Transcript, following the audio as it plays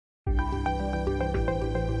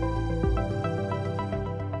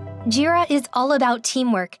Jira is all about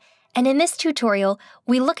teamwork, and in this tutorial,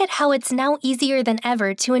 we look at how it's now easier than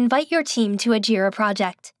ever to invite your team to a Jira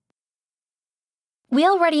project. We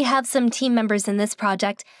already have some team members in this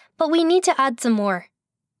project, but we need to add some more.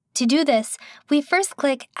 To do this, we first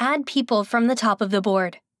click Add People from the top of the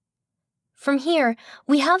board. From here,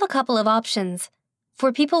 we have a couple of options.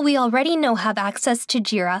 For people we already know have access to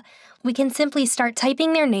Jira, we can simply start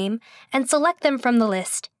typing their name and select them from the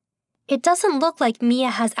list. It doesn't look like Mia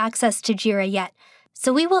has access to Jira yet,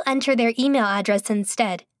 so we will enter their email address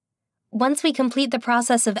instead. Once we complete the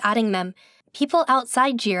process of adding them, people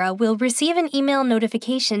outside Jira will receive an email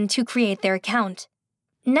notification to create their account.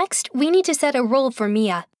 Next, we need to set a role for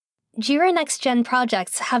Mia. Jira Next-Gen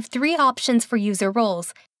projects have 3 options for user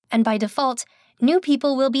roles, and by default, new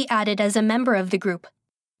people will be added as a member of the group.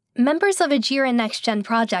 Members of a Jira Next-Gen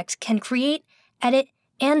project can create, edit,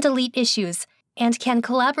 and delete issues, and can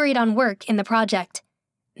collaborate on work in the project.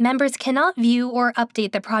 Members cannot view or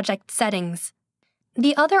update the project settings.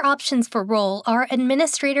 The other options for role are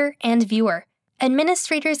Administrator and Viewer.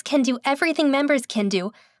 Administrators can do everything members can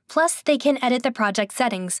do, plus they can edit the project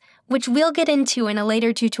settings, which we'll get into in a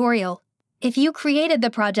later tutorial. If you created the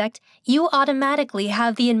project, you automatically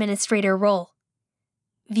have the administrator role.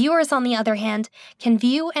 Viewers, on the other hand, can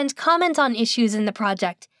view and comment on issues in the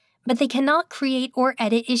project, but they cannot create or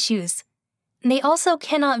edit issues. They also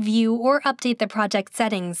cannot view or update the project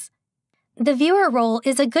settings. The viewer role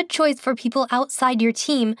is a good choice for people outside your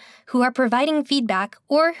team who are providing feedback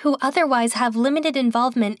or who otherwise have limited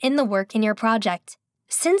involvement in the work in your project.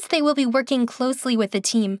 Since they will be working closely with the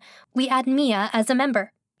team, we add Mia as a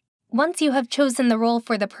member. Once you have chosen the role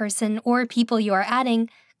for the person or people you are adding,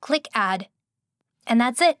 click Add. And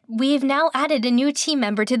that's it, we've now added a new team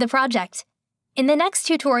member to the project. In the next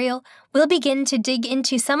tutorial, we'll begin to dig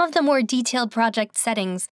into some of the more detailed project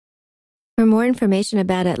settings. For more information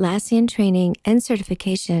about Atlassian training and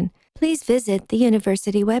certification, please visit the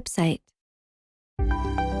university website.